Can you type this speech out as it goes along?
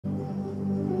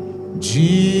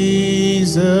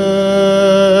Jesus,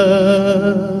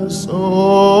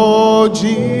 oh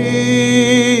Jesus,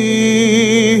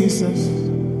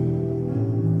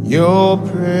 your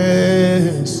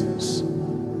presence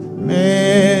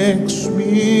makes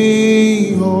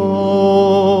me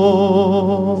whole.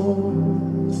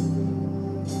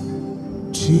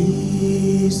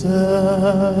 Jesus,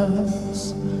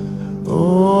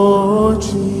 oh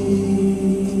Jesus,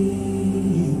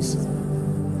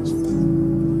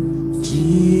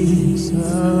 Jesus,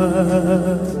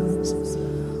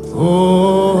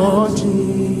 oh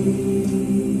Jesus,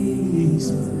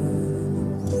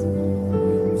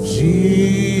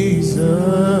 Jesus,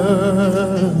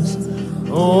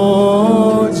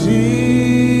 oh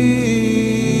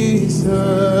Jesus,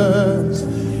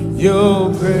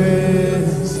 your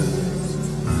presence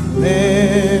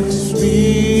makes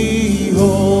me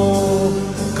whole.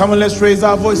 Come on, let's raise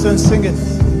our voice and sing it.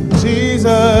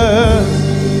 Jesus,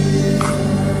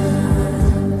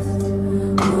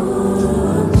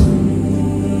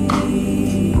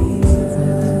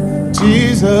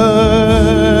 Jesus,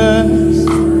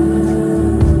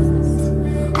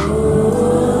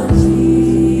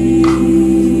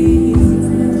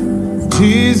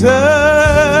 Jesus,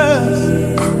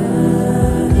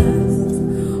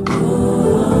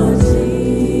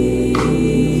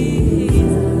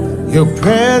 your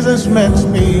presence makes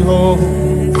me whole,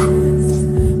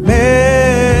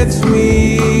 makes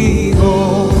me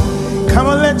whole. Come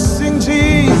on, let's sing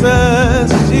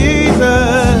Jesus,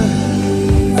 Jesus,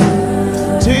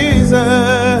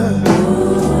 Jesus.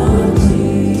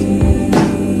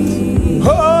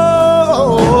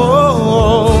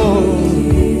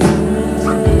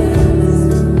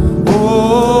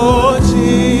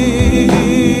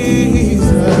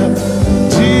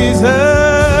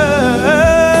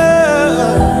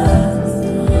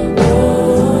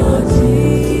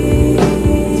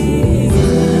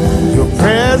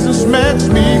 Makes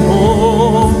me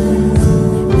whole.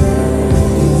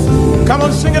 Come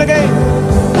on, sing it again.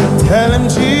 Tell him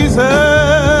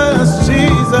Jesus,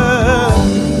 Jesus.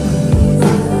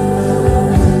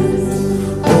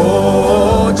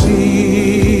 Oh,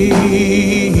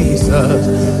 Jesus,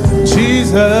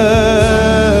 Jesus.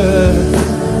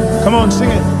 Come on, sing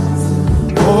it.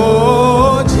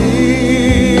 Oh,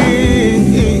 Jesus,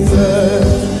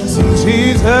 sing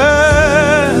Jesus.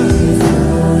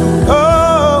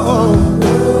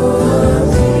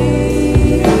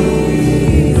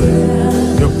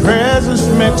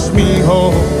 Makes me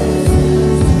whole,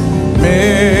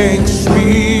 makes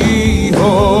me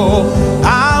whole.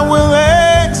 I will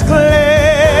exclaim,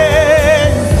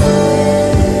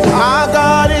 our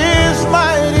God is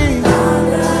mighty.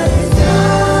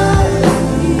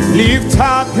 Lift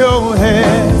up your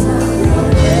head,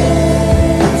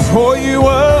 for you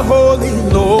are holy,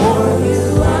 Lord.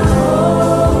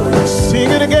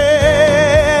 Sing it again.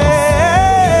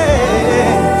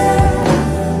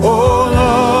 All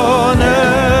honor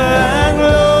and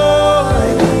glory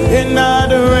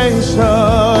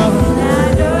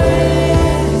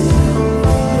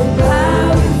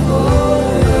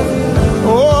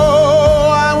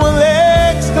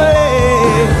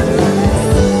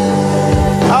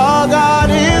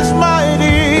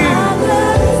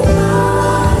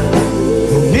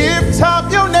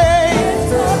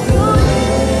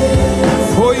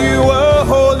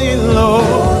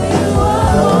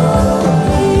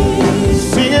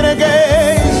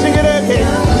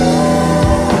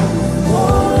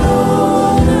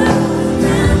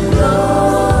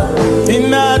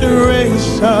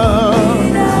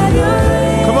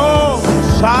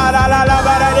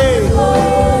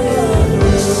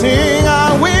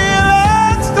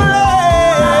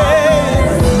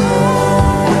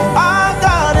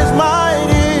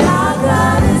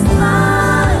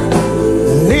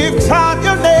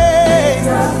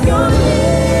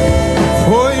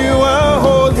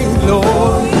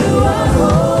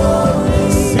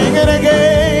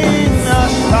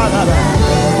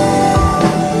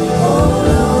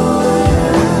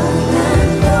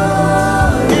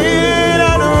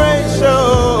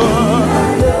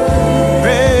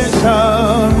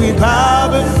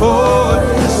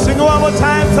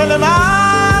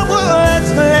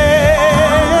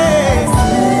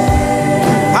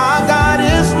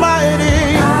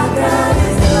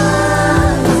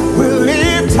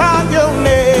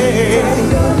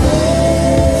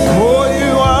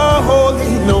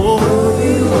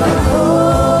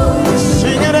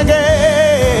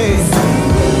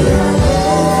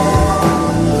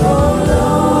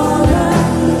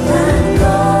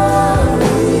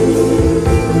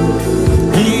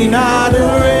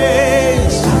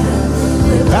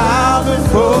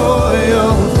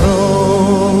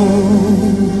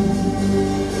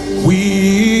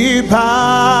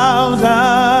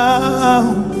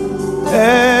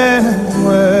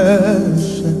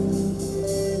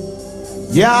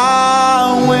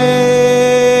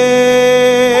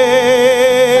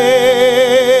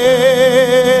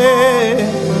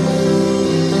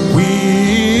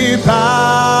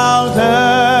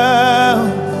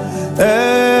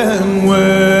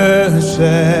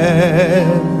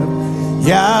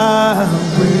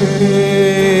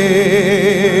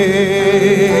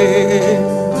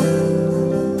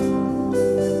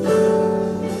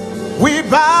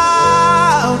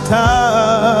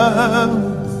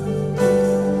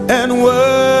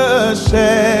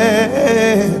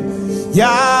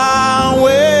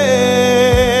Yahweh.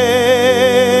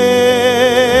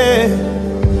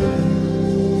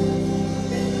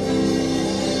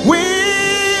 We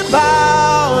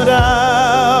bow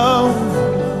down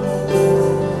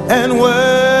and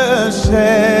worship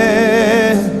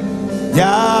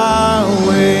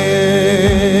Yahweh.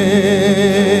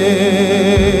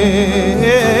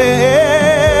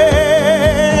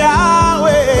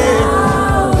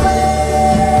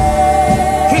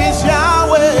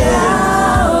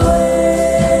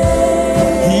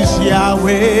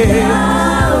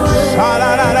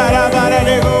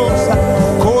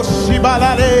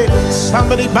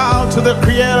 Somebody bow to the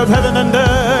creator of heaven and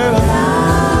earth.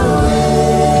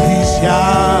 He's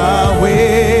Yahweh.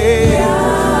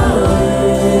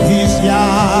 He's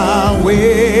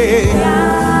Yahweh.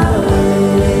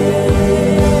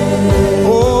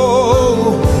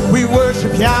 Oh, we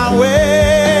worship Yahweh.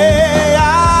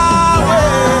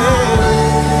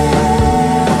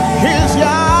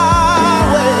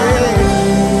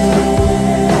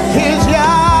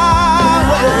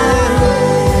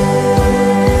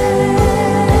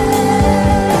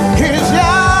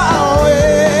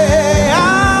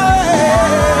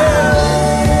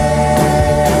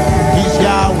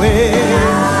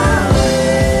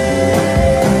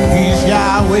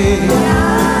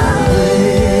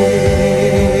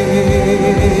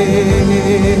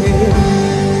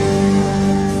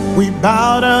 We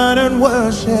bow down and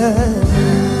worship.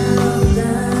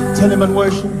 Tell him and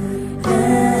worship.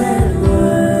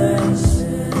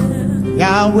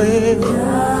 Yahweh.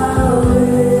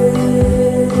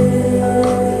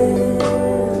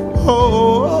 Oh,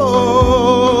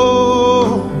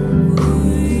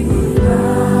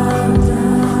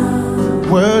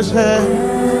 worship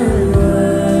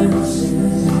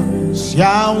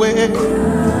Yahweh.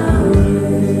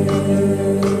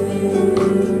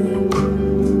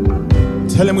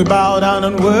 Tell him we bow down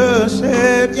and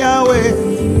worship Yahweh.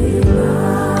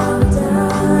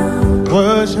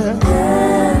 Worship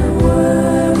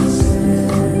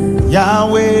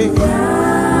Yahweh.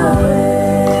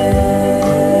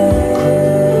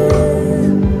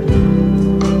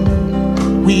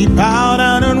 We bow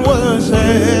down and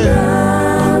worship.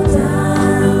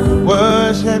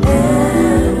 Worship.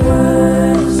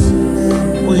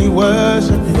 We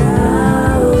worship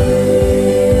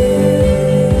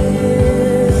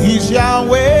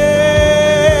Yahweh.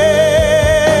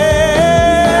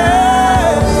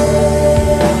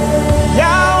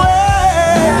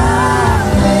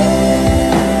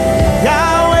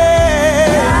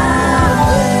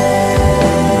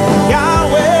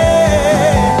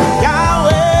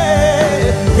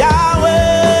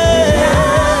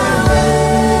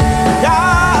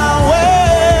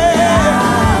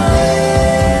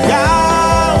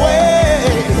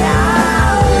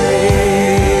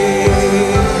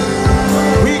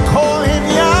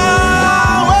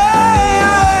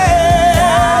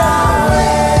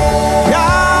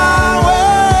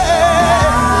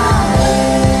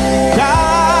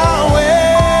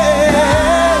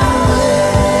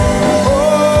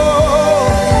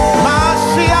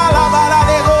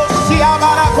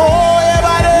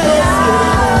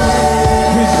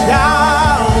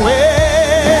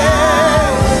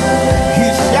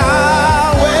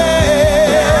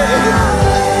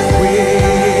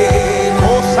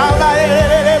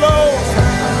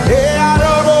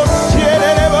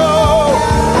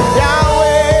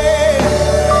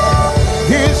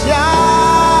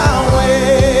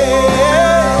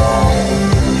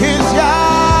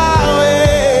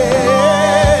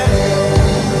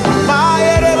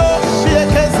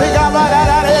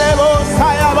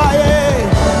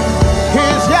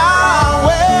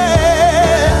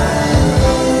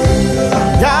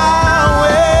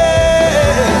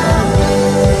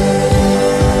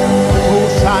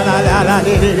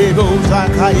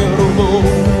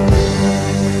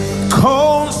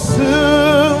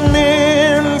 Consuming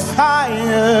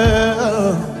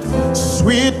fire,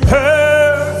 sweet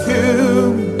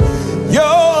perfume, your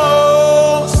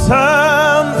awesome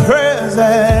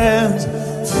presence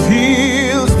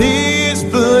fills this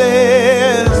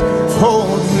place. For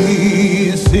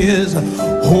this is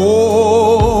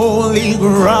holy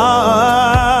ground.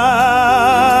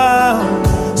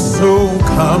 So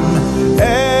come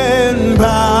and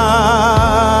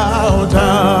bow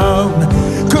down.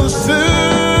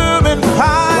 Consuming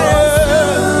fire,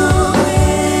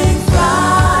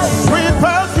 sweet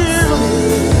perfume,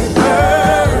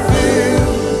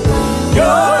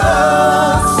 your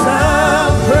awesome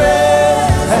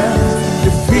presence,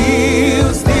 it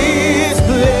fills this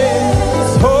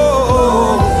place.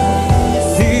 Oh,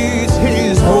 this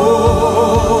is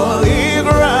holy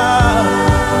ground.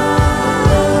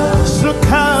 So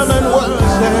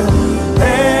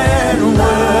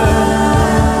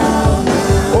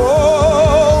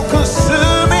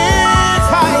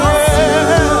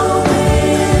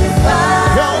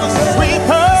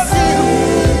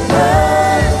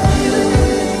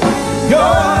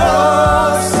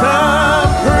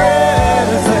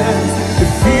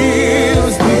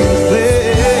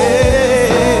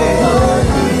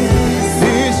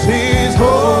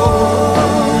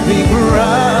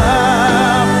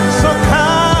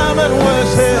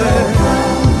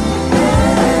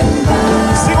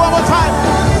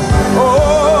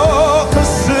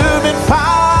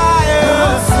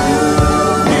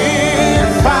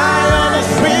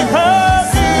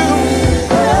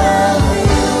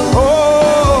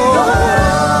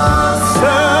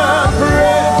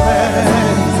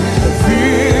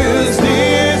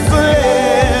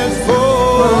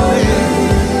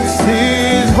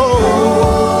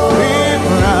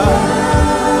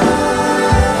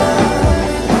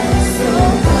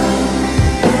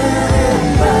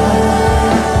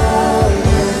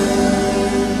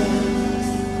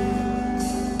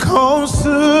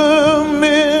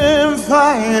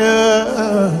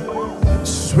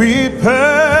sweet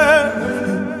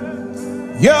perfume,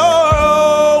 your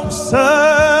awesome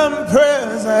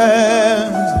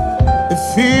presence, it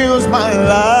fills my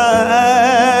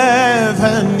life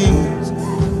and needs.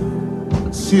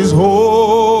 She's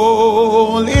holy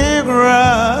ground,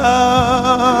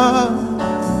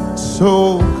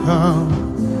 so come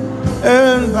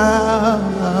and bow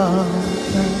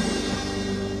down.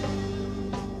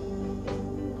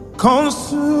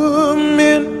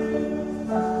 Consuming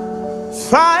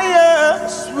fire,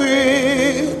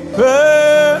 sweet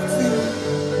perfume,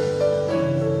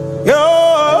 your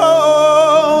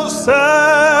awesome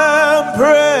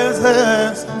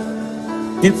presence,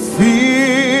 it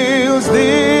fills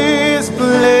this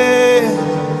place,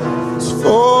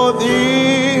 for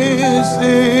this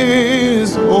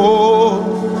is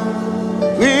holy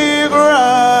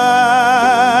ground.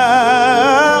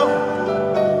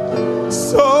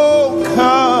 So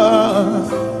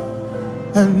come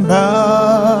and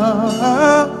bow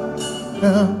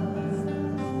down.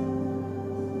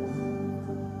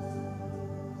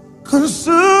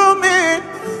 Consuming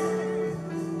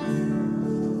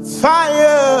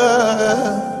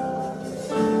fire,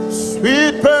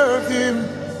 sweet perfume,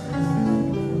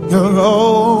 your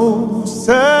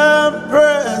awesome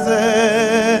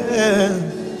presence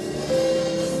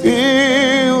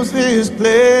fills this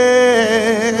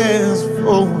place,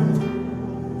 for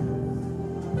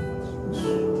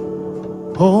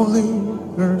holy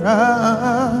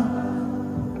ground.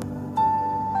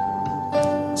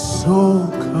 So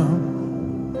come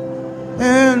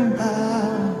and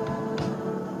bow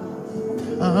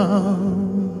down.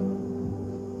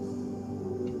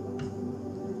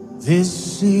 This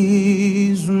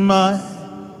is my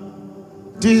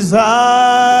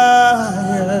desire,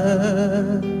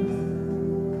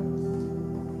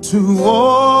 to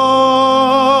honor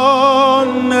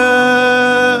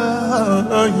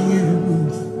you,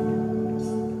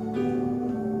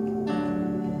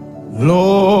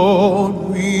 Lord,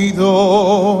 with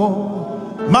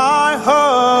all my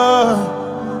heart.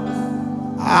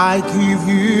 I give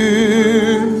you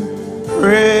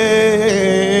praise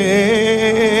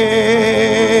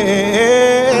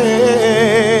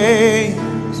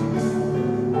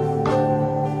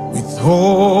with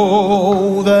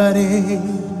all that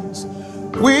is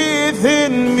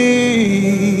within me.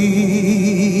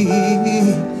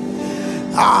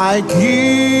 I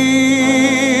give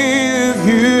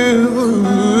you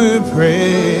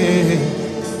praise.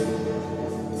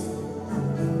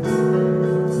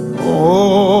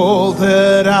 All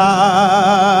that I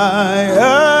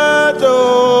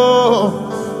adore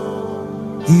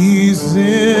is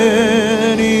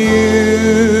in you.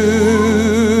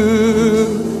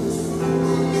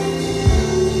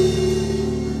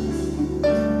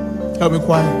 Help me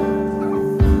quiet.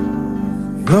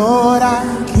 Lord, I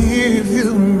give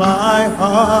you my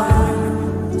heart.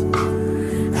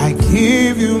 I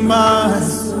give you my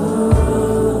soul.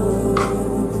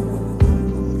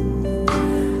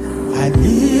 I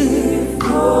live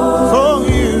for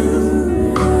you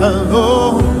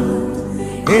alone.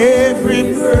 Every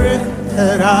breath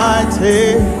that I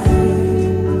take,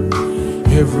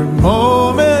 every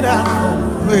moment I'm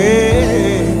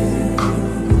awake,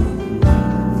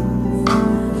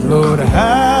 Lord,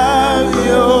 have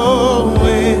your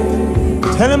way.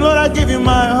 Tell him, Lord, I give you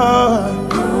my heart.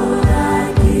 Lord,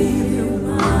 I give you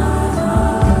my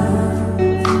heart.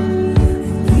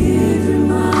 I give you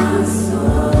my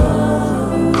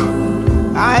soul.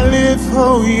 I live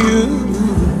for you.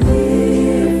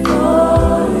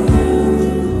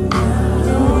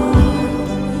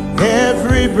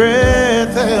 Every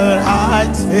breath that I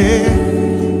take,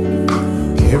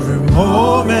 every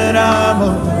moment I'm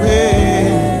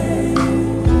awake,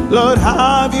 Lord,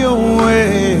 have your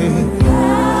way.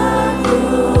 Have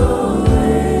your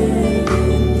way.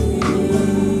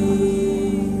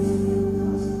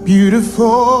 Beautiful,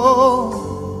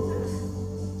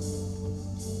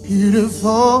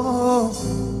 beautiful,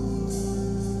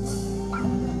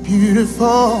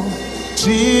 beautiful.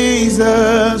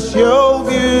 Jesus, you're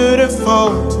beautiful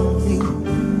to me.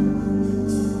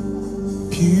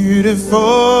 Beautiful,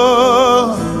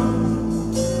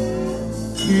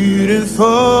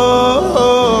 beautiful,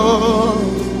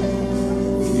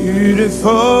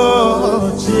 beautiful.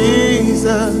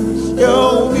 Jesus,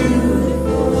 you're beautiful.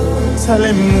 Tell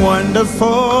him wonderful,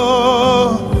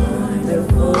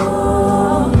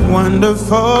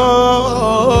 wonderful,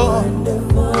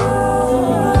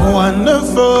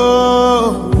 wonderful,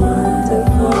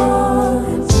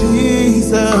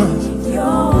 Jesus,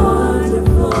 You're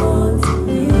wonderful to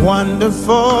me.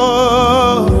 Wonderful,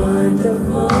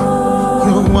 Wonderful,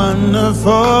 you're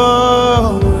wonderful,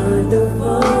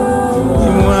 wonderful,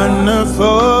 you're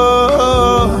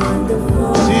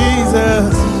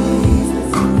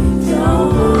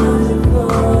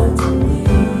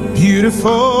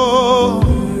beautiful,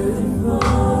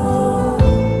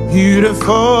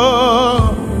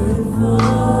 beautiful,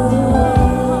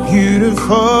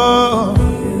 beautiful.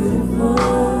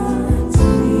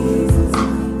 Jesus,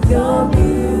 you're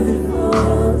beautiful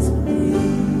to me.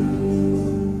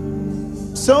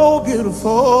 So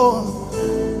beautiful,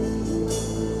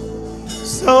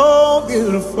 so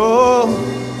beautiful,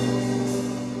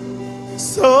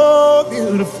 so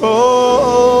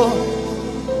beautiful,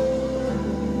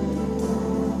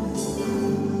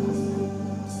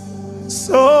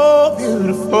 so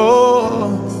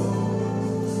beautiful,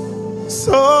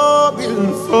 so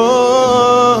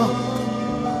beautiful,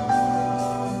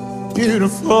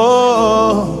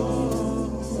 beautiful.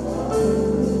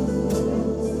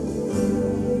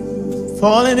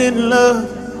 Falling in love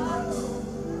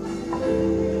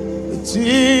with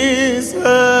Jesus.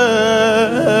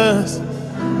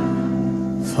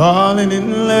 Falling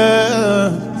in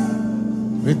love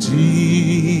with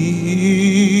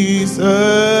Jesus.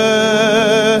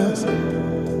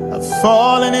 I've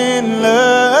fallen in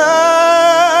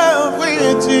love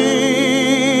with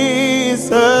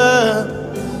Jesus.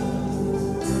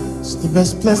 It's the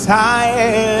best place I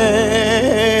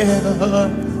ever.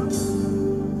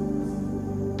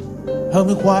 Help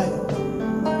me quiet.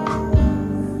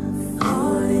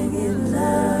 Falling in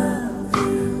love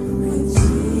with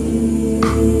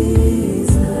Jesus.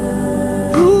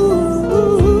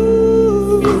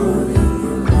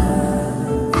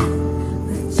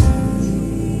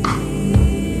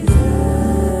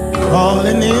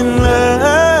 Falling in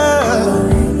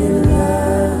love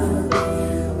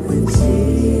With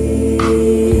Jesus.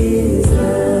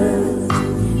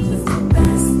 It's the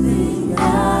best thing I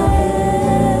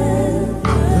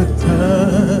with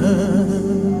her.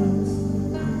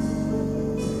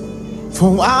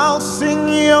 For I'll sing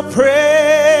your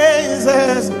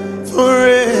praises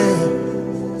forever.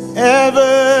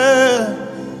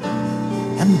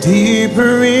 I'm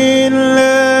deeper in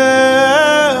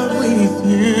love with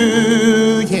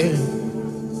you, yeah.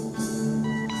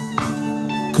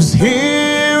 'Cause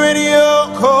here in your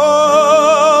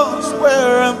courts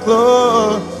where I'm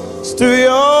close to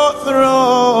your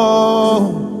throne,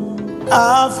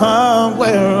 I found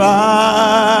where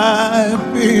I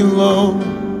belong.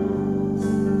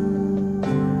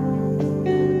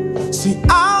 See,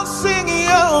 I'll sing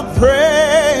your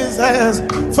praises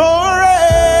forever.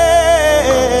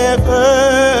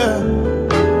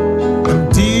 I'm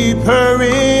deeper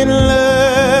in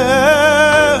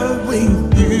love with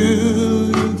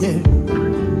you, yeah.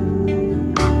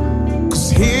 'Cause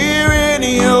here in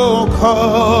your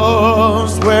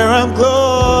cause where I'm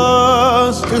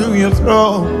close to your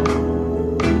throne,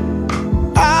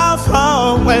 I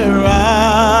found where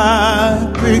I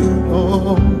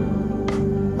belong.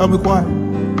 I'll be quiet.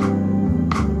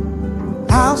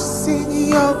 I'll sing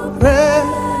your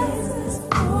praise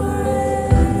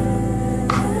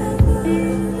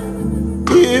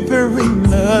deeper in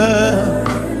love.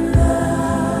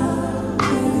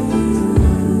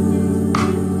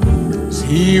 It's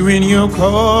here in your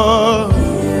cause.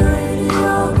 Here in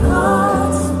your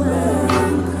cause where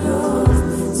I'm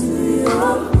close to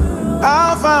your throne.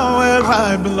 I found where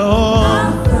I belong. I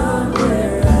found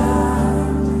where I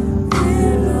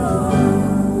belong.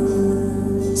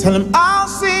 Tell him I'll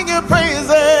sing your praises.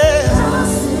 I'll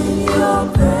sing your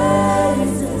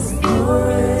praises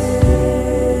forever.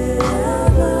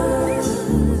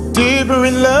 Deeper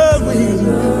in love with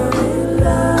you.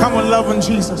 Come on, loving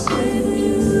Jesus.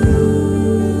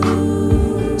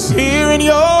 It's here in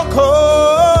your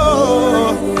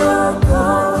cause. Your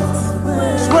cause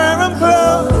It's where I'm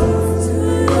close. to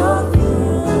your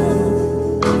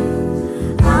throne.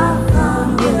 I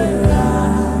found where I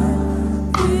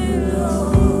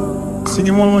belong. Sing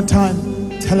it one more time.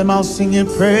 Tell him I'll sing your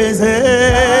praises.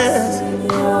 Sing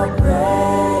your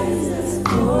praises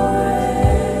forever.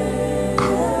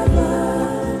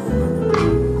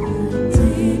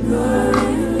 Deeper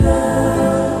in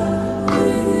love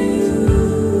with you.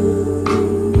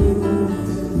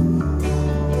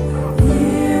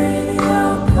 Here in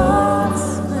your cause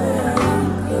where I'm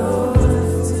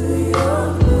close to your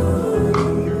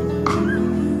throne.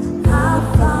 I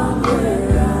found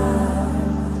where I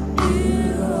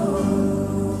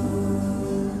belong.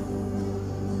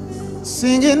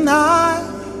 Singing I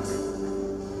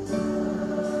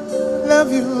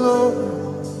love you, Lord.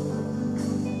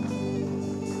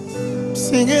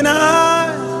 Singing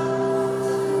I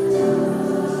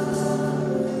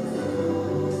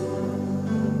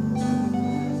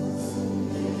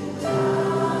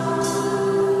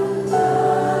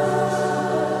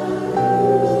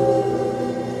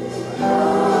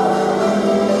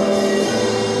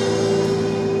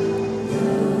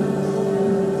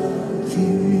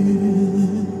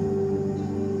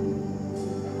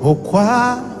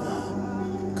Okwa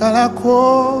kalako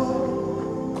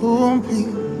kumpi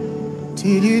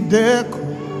tirideko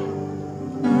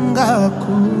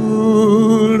ngakulunji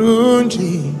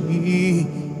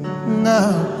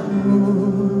ngakunjinyo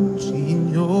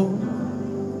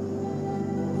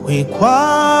wekwa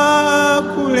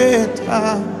kuleta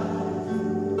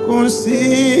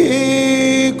kunsikuno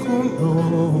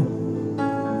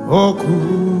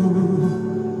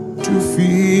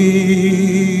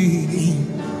okutufiri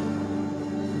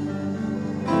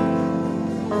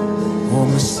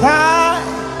omusai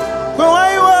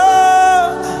kwewaiwa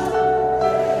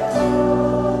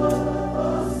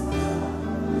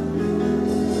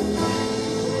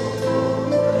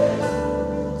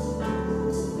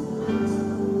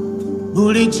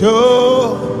bulicho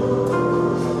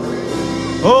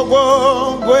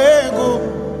ogwongwego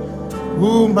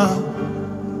uma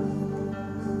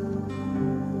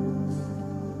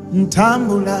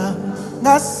ntambula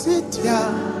ngasitya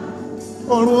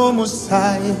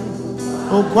olw'omusaayi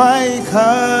ogwayika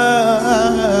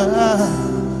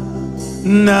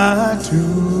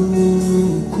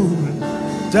natukula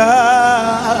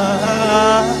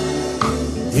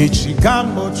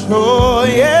ekigambo kyo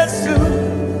Yesu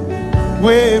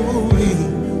webuli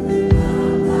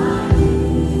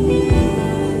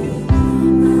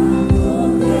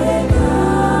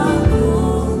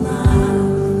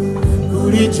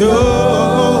bulijo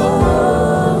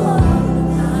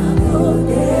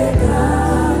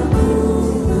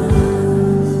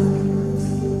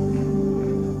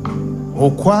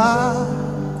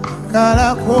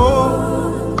okwagalako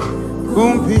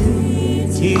kumpi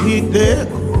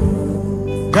tirideko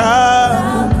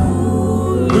gakulungi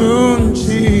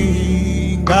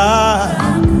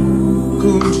gakunjinyo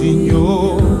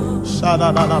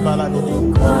shalalalabalale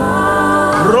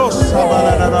rosa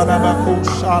balalalabaku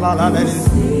shalalale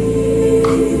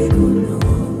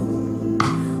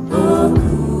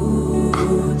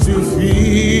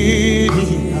tufiri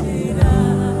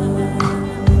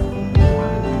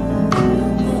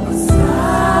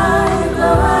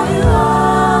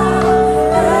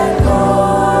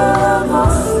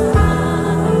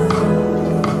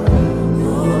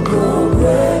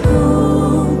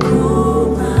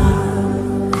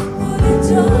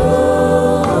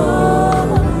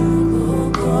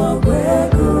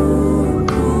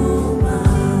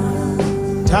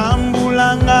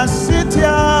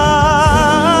Sitya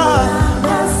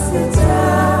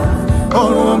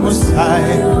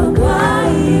olw'omusaayi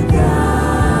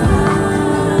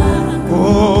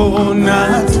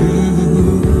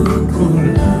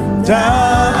onatukula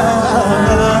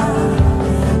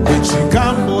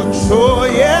ekigambo kyo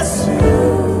Yesu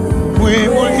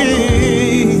mwebuli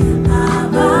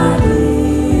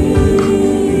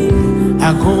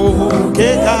ako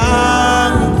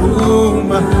kekanguma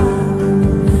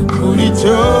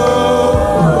bulijo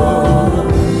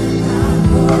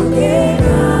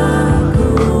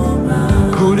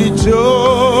bulijo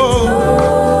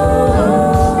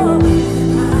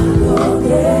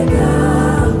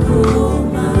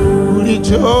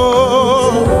bulijo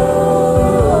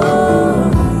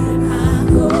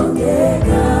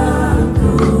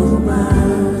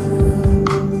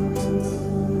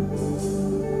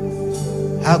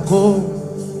ako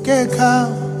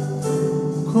kekanguma.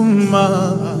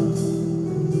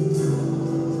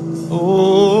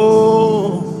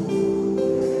 Oh,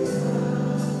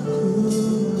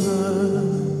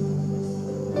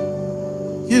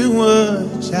 you were a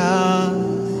child,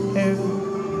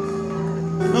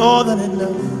 more than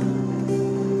enough.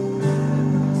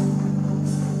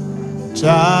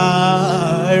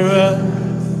 Child,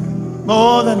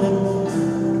 more than enough.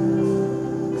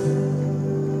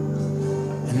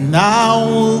 And I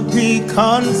will be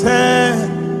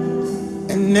content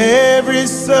in every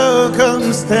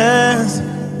circumstance.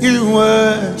 You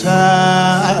were a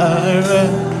child.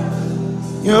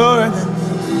 You're a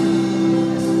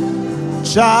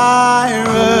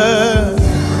child.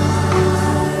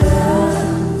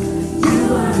 You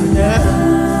are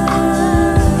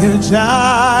a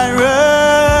child.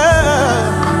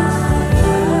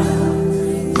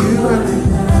 You are,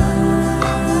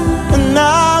 and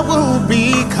I will be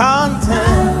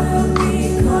content.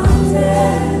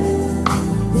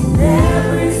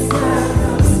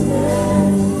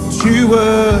 You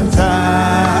were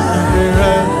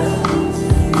tired.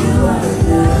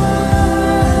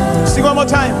 Sing one more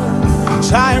time.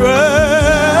 Tired.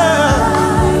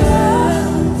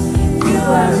 You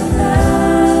were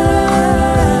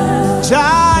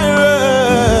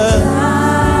tired.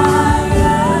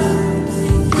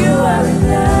 You were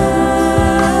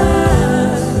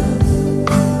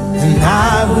and I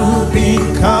will be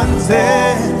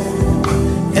content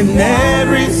in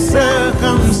every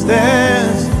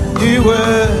circumstance, you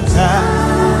were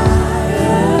tired.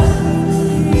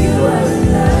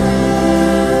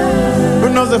 Who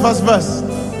knows the first verse?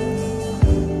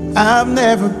 I've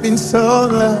never been so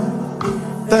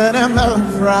loved that I'm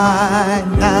loved right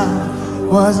now.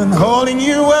 Wasn't holding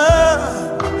you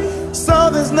up, so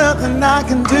there's nothing I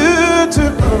can do to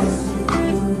prove.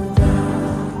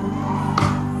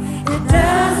 It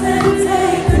doesn't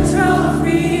take a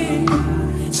trophy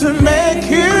to make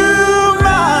you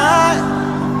mine.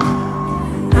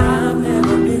 I've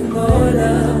never been more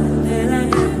loved than I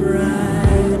am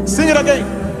right. Sing it again.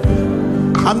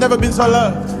 I've never been so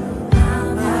loved.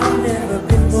 I've never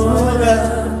been more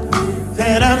loved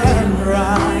Than I am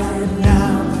right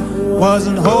now.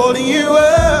 Wasn't holding you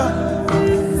up,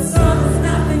 so there's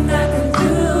nothing I can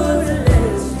do to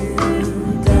let you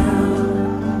down.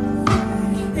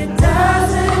 It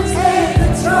doesn't take a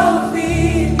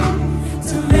trophy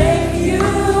to make you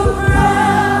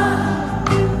proud.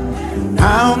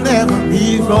 I'll never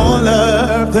be more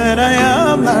loved than I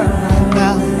am right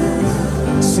now.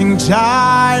 Sing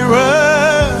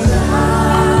Jireh,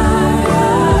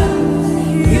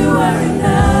 You are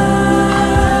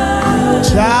enough.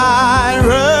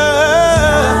 Jireh,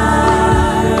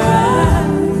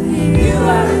 You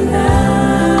are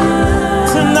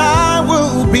enough. tonight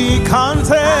will be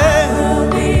content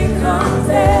Will be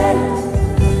content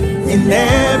in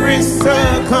every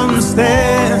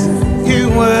circumstance. You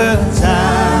were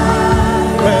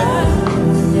Jireh.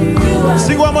 You are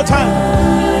Sing one more time.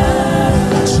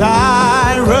 Jireh.